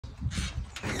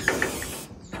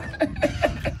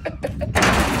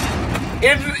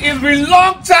It's been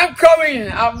long time coming.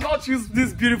 I've not used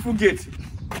this beautiful gate.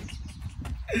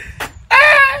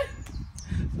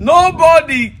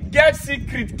 Nobody get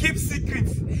secret, keep secret.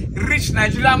 Rich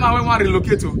Nigerian man when want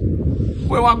relocate to,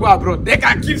 when want go abroad, they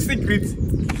can keep secret.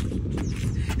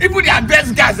 Even their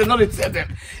best guys, they know they tell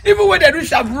them. Even when they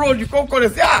reach abroad, you come call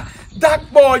and say,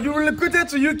 that boy, you relocated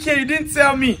to UK, you didn't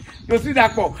tell me. You see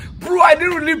that boy, bro, I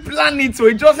didn't really plan it, so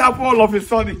it just happened all of a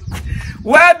sudden.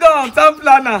 Well done, town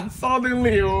planner.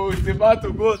 Suddenly, it's about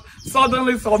to go.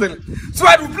 Suddenly. So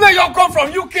I will play your call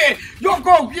from UK. Your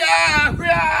call, yeah.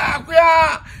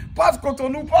 Pass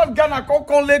Cotonou, pass Ghana,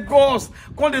 call Lagos.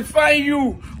 Come they find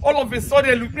you. All of a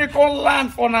sudden, look, they call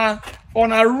land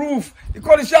on a roof. You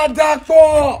call the shot dark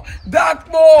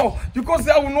more. You call say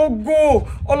I will not go.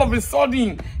 All of a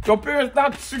sudden, your parents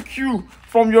not took you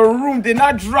from your room. They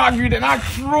not drag you. They not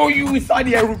throw you inside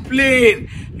the aeroplane.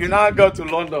 You now go to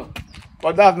London.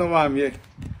 But that's not why I'm here.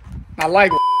 I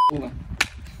like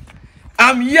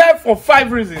I'm here for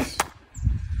 5 reasons.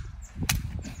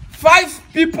 5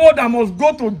 people that must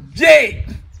go to jail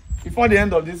before the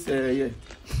end of this year.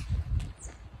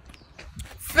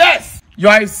 First, you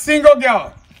are a single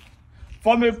girl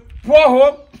from a poor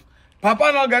home.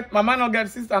 Papa not get, mama not get,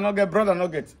 sister not get, brother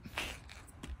not get.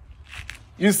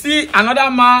 You see another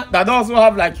man that also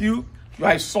have like you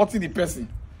are insulting the person.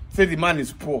 Say the man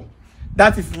is poor.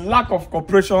 That is lack of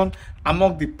cooperation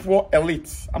among the poor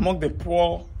elite, among the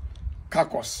poor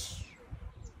carcass.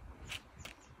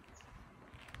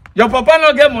 Your papa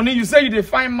not get money, you say you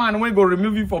define man when go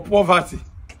remove you for poverty.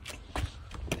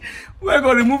 When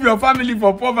go remove your family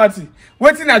for poverty.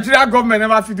 What in Nigeria government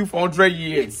never fit do for 100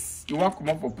 years. You want to come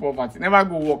up for poverty, never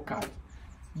go work hard.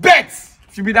 Bet,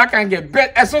 if you be that kind of get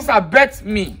bet, Esosa bet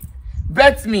me.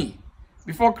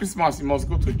 Before Christmas, you must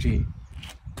go to jail.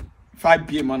 If I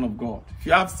be a man of God, if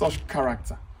you have such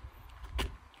character,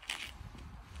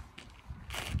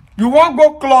 you won't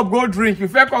go club, go drink. You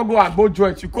can't go and go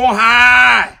joint. You go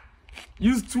high.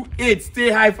 Use 2.8, stay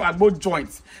high for both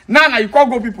joints. Now you can't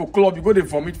go people club. You go to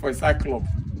vomit for a side club.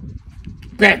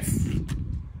 Bet.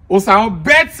 Osao,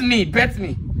 bet me.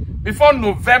 Before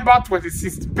November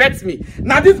 26th, bet me.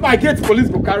 Now this my gate police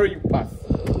will carry you past.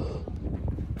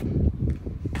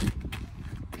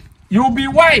 You'll be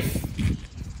wife.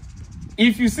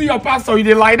 If you see your pastor,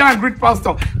 you lie down and greet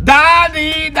pastor.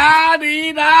 Daddy.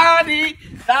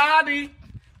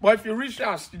 But if you reach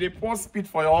us, you pour spit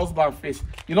for your husband's face.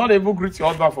 You not even greet your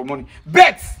husband for money.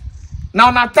 Bet.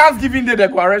 Now Thanksgiving Day, they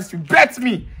go arrest you. Bet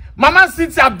me. Mama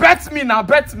Cynthia, bet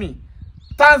me.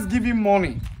 Thanksgiving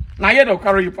morning. Now here they'll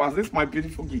carry you past. This is my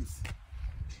beautiful gift.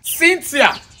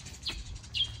 Cynthia,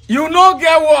 you no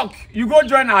get work. You go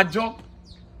join our job.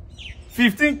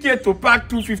 15K to pack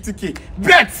 250K.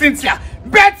 Bet, Cynthia.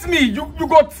 Bet me. You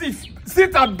go thief.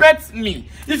 Cynthia, bet me.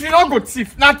 If you don't go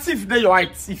thief, now thief, there your eye.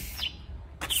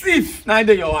 Thief, now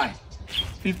there your eye.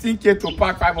 15K to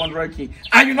pack 500K.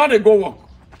 And you know they go work.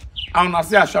 And when I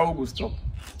say a shower go stop.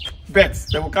 Bet,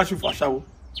 they will catch you for a shower.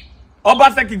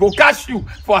 Obaseki go catch you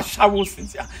for a shower,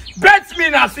 Cynthia. Bet me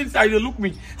now, Cynthia. You look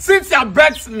me. Cynthia,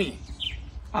 bet me.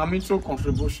 I'm into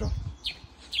contribution.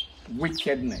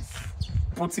 Wickedness.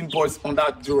 Putting boys under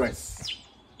duress.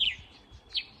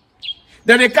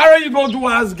 Then they carry you go do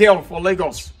as girl for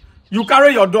Lagos. You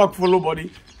carry your dog follow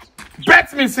body.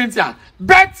 Bet me, Cynthia.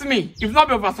 Bet me. If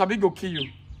not, Sabi go kill you.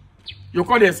 You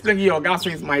call the explain your guy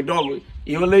says my dog.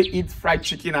 He only eat fried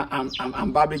chicken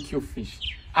and barbecue fish.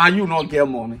 And you not get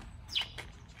money.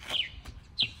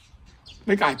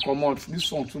 Make I come out.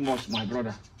 This one too much, my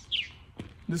brother.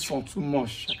 This one too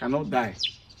much. I cannot die.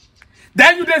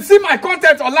 Then you they see my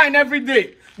content online every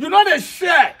day. You know they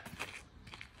share.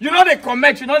 You know they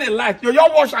comment. You know they like. You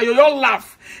watch and you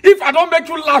laugh. If I don't make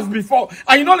you laugh before,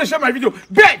 and you know they share my video,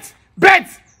 bet.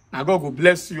 Now God will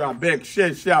bless you. I beg,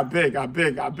 share, I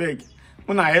beg.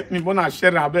 When I help me, when I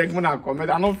share, I beg, when I comment,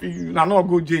 I don't feel you. I not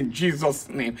go in Jesus'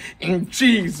 name. In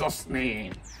Jesus'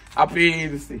 name. Happy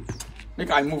to say.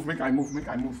 Make I move.